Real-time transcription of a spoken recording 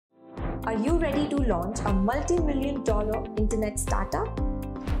Are you ready to launch a multi-million-dollar internet startup?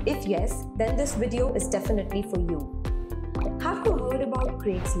 If yes, then this video is definitely for you. Have you heard about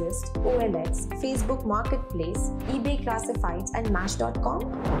Craigslist, OLX, Facebook Marketplace, eBay Classifieds and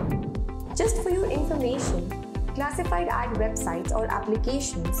Match.com? Just for your information, classified ad websites or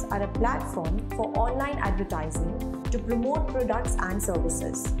applications are a platform for online advertising to promote products and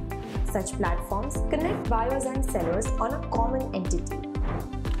services. Such platforms connect buyers and sellers on a common entity.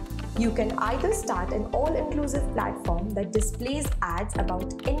 You can either start an all-inclusive platform that displays ads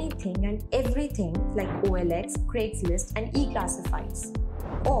about anything and everything like OLX, Craigslist and e-classifieds.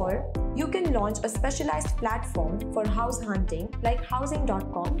 Or you can launch a specialized platform for house hunting like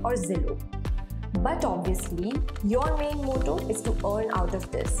housing.com or Zillow. But obviously, your main motto is to earn out of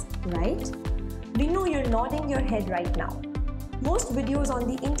this, right? We know you're nodding your head right now. Most videos on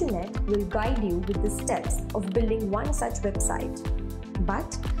the internet will guide you with the steps of building one such website.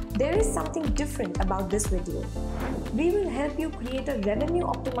 But there is something different about this video. We will help you create a revenue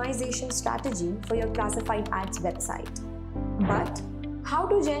optimization strategy for your classified ads website. But how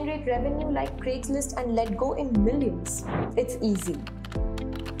to generate revenue like Craigslist and let go in millions? It's easy.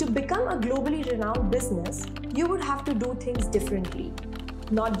 To become a globally renowned business, you would have to do things differently.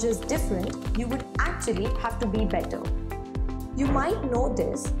 Not just different, you would actually have to be better. You might know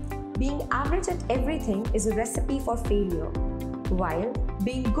this, being average at everything is a recipe for failure, while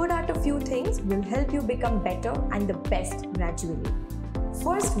being good at a few things will help you become better and the best gradually.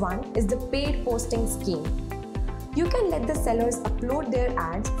 First one is the paid posting scheme. You can let the sellers upload their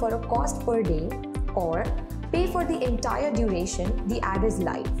ads for a cost per day or pay for the entire duration the ad is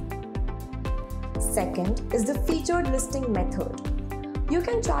live. Second is the featured listing method. You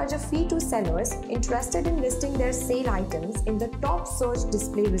can charge a fee to sellers interested in listing their sale items in the top search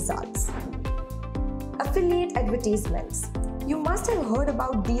display results. Affiliate advertisements. You must have heard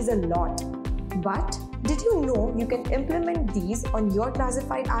about these a lot. But did you know you can implement these on your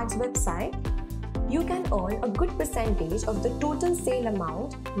classified ads website? You can earn a good percentage of the total sale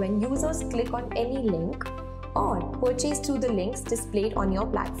amount when users click on any link or purchase through the links displayed on your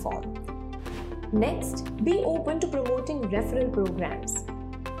platform. Next, be open to promoting referral programs.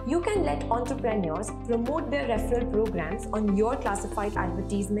 You can let entrepreneurs promote their referral programs on your classified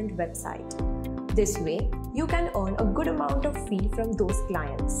advertisement website. This way, you can earn a good amount of fee from those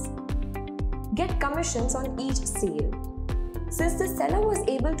clients. Get commissions on each sale. Since the seller was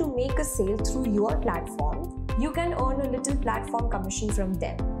able to make a sale through your platform, you can earn a little platform commission from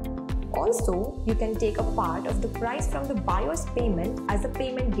them. Also, you can take a part of the price from the buyer's payment as a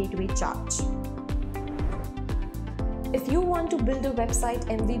payment gateway charge. If you want to build a website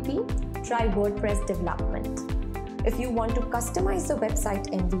MVP, try WordPress development. If you want to customize the website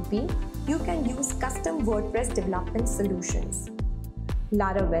MVP, you can use custom WordPress development solutions.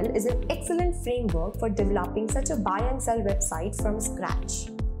 Laravel is an excellent framework for developing such a buy and sell website from scratch.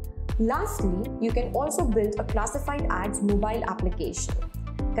 Lastly, you can also build a classified ads mobile application.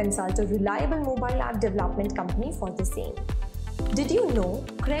 Consult a reliable mobile app development company for the same. Did you know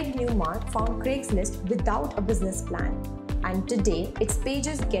Craig Newmark found Craigslist without a business plan? And today, its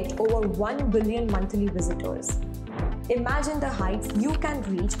pages get over 1 billion monthly visitors. Imagine the heights you can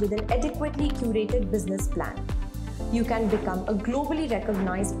reach with an adequately curated business plan. You can become a globally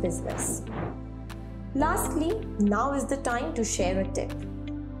recognized business. Lastly, now is the time to share a tip.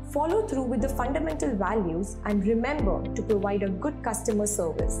 Follow through with the fundamental values and remember to provide a good customer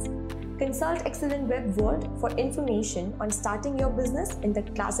service. Consult Excellent Web World for information on starting your business in the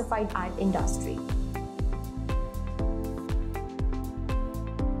classified ad industry.